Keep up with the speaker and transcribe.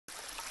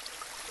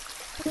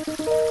Six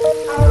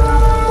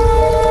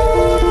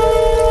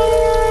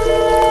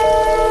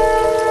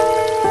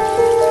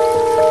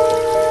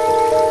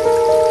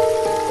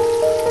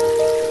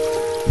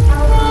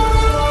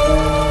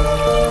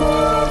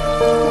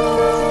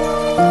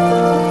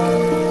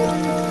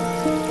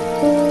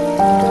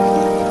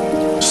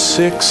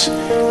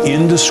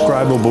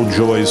indescribable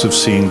joys of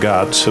seeing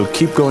God. So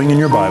keep going in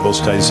your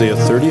Bibles to Isaiah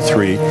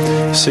 33,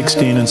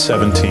 16 and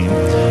 17.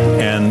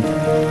 And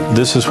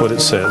this is what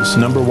it says.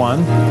 Number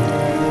one,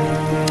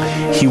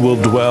 he will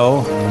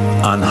dwell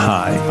on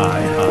high.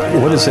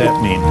 What does that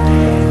mean?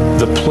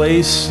 The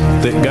place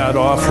that God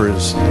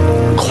offers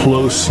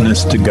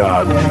closeness to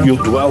God. You'll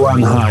dwell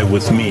on high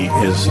with me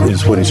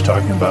is what he's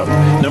talking about.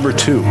 Number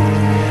two,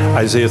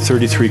 Isaiah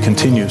 33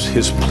 continues,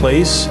 his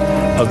place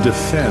of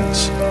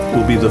defense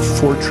will be the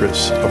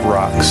fortress of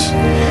rocks.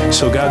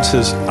 So God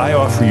says, I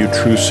offer you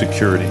true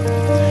security.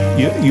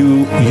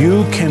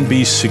 You can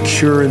be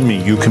secure in me.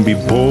 You can be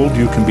bold.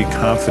 You can be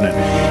confident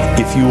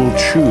if you will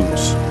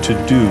choose to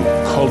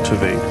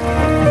cultivate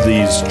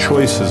these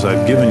choices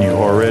I've given you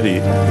already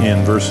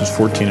in verses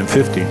 14 and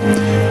 15.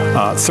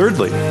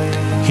 Thirdly,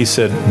 he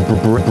said,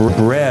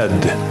 bread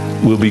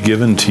will be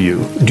given to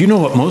you. Do you know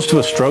what most of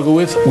us struggle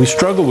with? We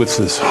struggle with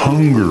this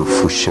hunger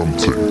for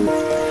something.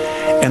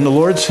 And the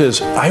Lord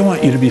says, I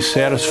want you to be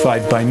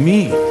satisfied by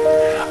me.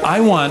 I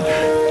want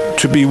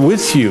to be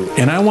with you,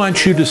 and I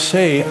want you to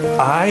say,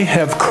 I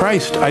have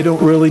Christ. I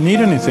don't really need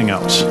anything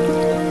else.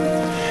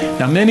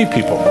 Now, many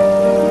people,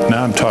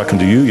 now I'm talking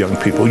to you young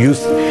people,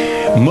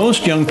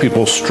 most young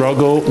people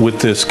struggle with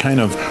this kind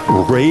of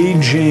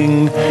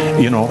raging,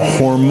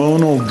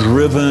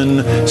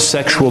 hormonal-driven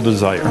sexual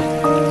desire.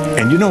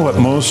 And you know what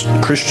most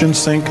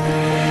Christians think?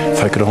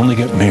 If I could only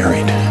get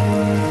married,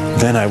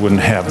 then I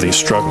wouldn't have these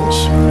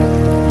struggles.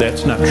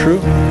 That's not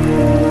true.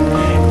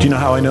 Do you know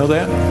how I know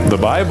that? The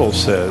Bible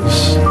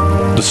says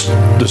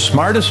the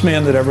smartest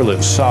man that ever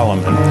lived,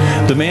 Solomon,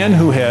 the man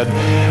who had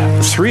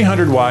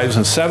 300 wives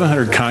and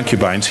 700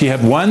 concubines, he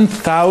had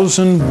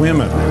 1,000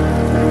 women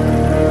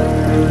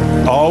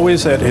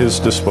always at his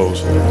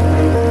disposal.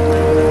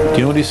 Do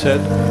you know what he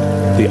said?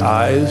 The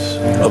eyes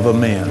of a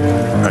man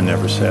are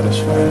never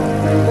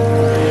satisfied.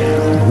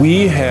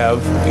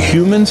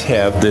 Humans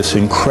have this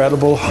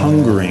incredible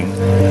hungering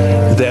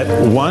that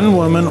one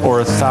woman or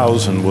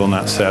 1,000 will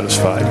not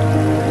satisfy.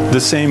 The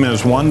same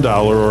as $1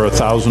 or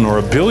 1,000 or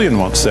 1,000,000,000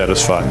 won't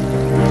satisfy.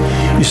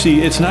 You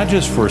see, it's not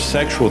just for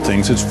sexual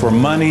things. It's for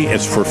money,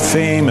 it's for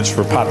fame, it's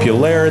for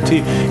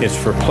popularity, it's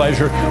for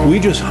pleasure. We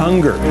just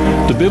hunger.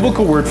 The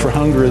biblical word for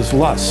hunger is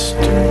lust.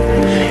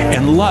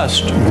 And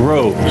lust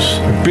grows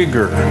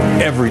bigger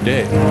every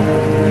day.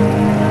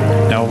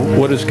 Now,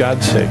 what does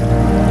God say?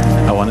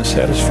 I want to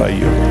satisfy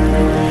you.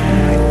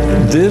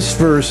 This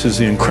verse is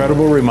the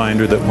incredible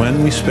reminder that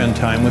when we spend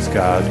time with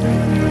God,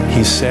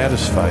 he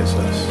satisfies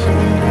us.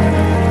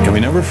 And we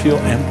never feel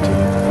empty.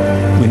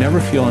 We never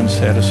feel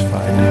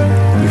unsatisfied.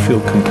 We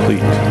feel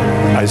complete.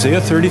 Isaiah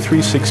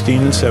 33,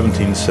 16 and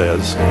 17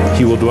 says,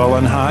 he will dwell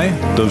on high.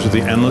 Those are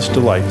the endless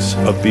delights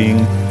of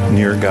being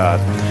near God.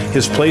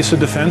 His place of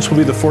defense will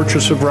be the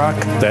fortress of rock.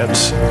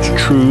 That's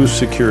true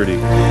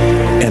security.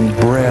 And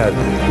bread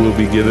will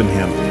be given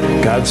him.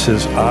 God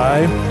says,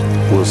 I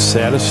will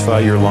satisfy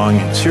your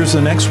longings. Here's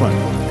the next one.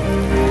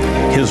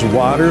 His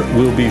water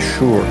will be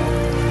sure.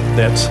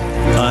 That's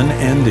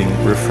unending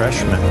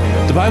refreshment.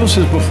 The Bible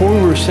says before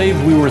we were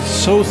saved, we were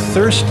so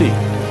thirsty.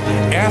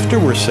 After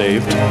we're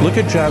saved, look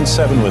at John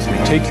 7 with me.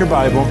 Take your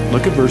Bible,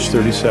 look at verse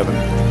 37.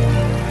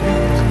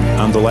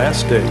 On the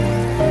last day,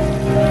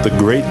 the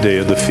great day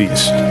of the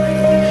feast,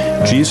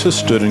 Jesus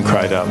stood and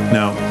cried out.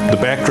 Now, the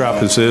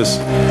backdrop is this.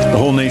 The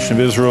whole nation of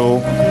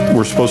Israel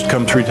were supposed to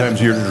come 3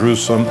 times a year to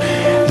Jerusalem.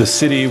 The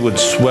city would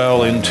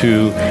swell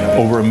into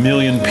over 1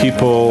 million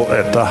people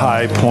at the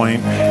high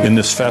point in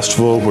this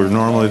festival, where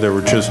normally there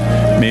were just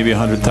maybe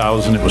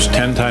 100,000. It was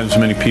 10 times as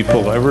many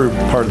people every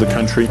part of the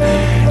country.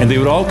 And they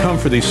would all come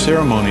for these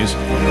ceremonies.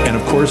 And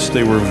of course,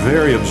 they were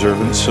very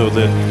observant, so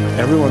that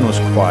everyone was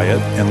quiet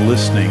and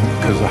listening,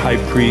 because the high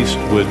priest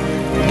would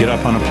get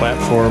up on a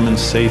platform and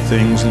say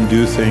things and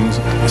do things.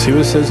 See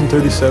what it says in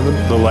 37?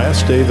 The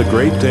last day, the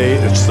great day,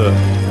 it's the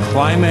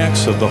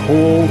climax of the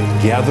whole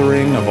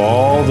gathering of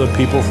all the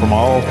people from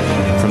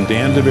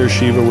Dan to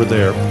Beersheba were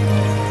there.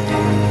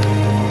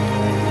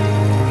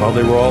 While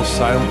they were all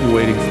silently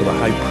waiting for the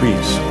high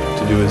priest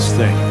to do his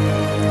thing,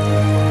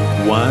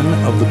 one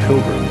of the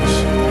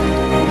pilgrims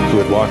who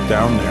had walked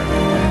down there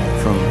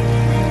from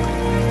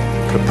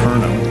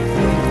Capernaum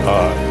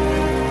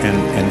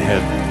and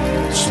had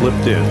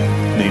slipped in,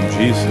 named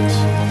Jesus,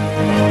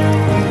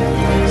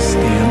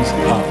 stands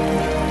up,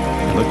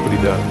 and look what he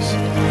does,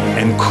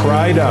 and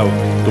cried out.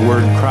 The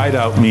word cried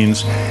out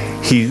means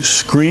he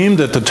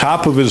screamed at the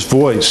top of his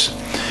voice,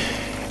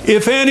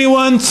 "If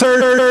anyone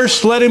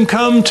thirsts, let him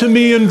come to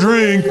me and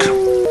drink."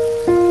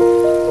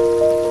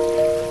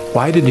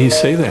 Why did he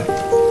say that?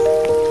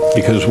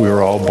 Because we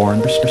were all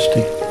born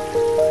thirsty.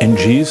 And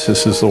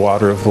Jesus is the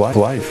water of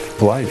life.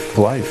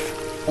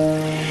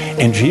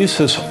 And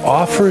Jesus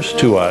offers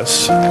to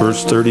us,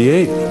 verse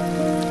 38,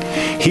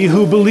 He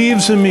who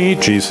believes in me,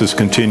 Jesus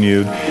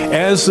continued,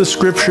 as the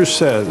scripture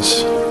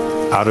says,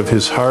 out of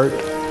his heart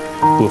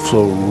will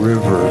flow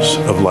rivers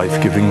of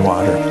life-giving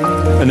water.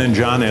 And then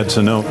John adds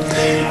a note,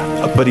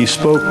 but he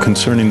spoke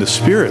concerning the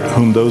Spirit,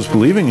 whom those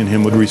believing in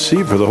him would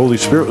receive, for the Holy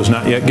Spirit was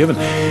not yet given.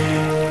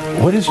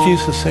 What is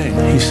Jesus saying?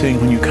 He's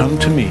saying, when you come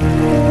to me,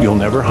 you'll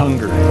never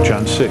hunger,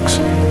 John 6.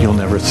 You'll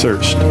never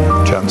thirst,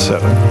 John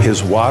 7.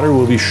 His water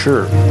will be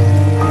sure.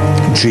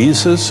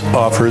 Jesus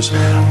offers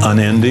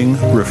unending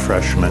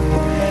refreshment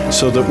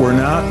so that we're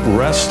not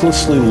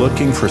restlessly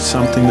looking for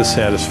something to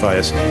satisfy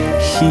us.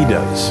 He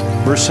does.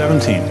 Verse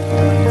 17.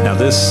 Now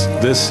this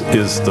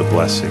is the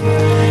blessing.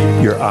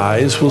 Your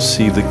eyes will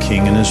see the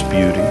King in his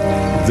beauty.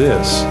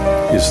 This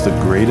is the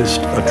greatest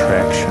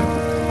attraction.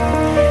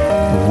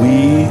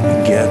 We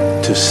get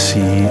to see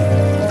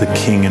the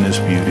King in his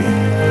beauty.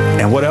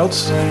 And what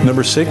else?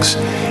 Number 6,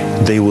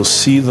 they will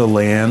see the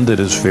land that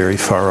is very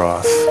far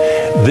off.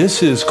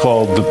 This is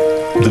called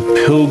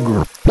the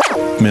pilgrim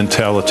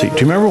mentality. Do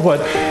you remember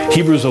what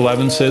Hebrews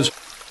 11 says?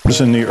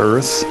 In the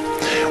earth,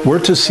 we're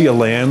to see a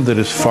land that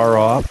is far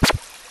off.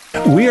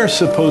 We are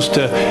supposed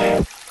to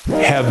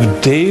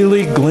have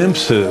daily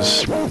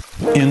glimpses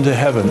into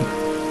heaven,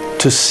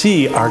 to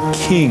see our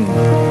King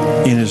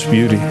in his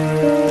beauty.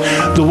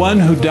 The one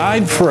who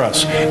died for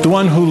us, the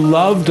one who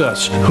loved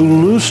us,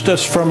 who loosed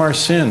us from our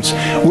sins.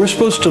 We're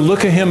supposed to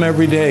look at him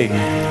every day.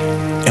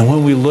 And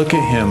when we look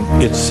at him,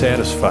 it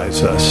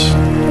satisfies us.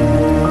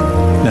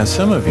 Now,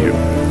 some of you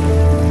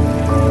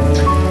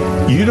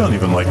don't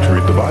even like to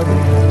read the Bible.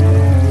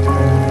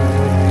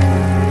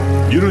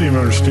 You don't even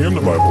understand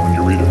the Bible when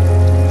you read it.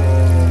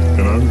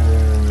 And I'm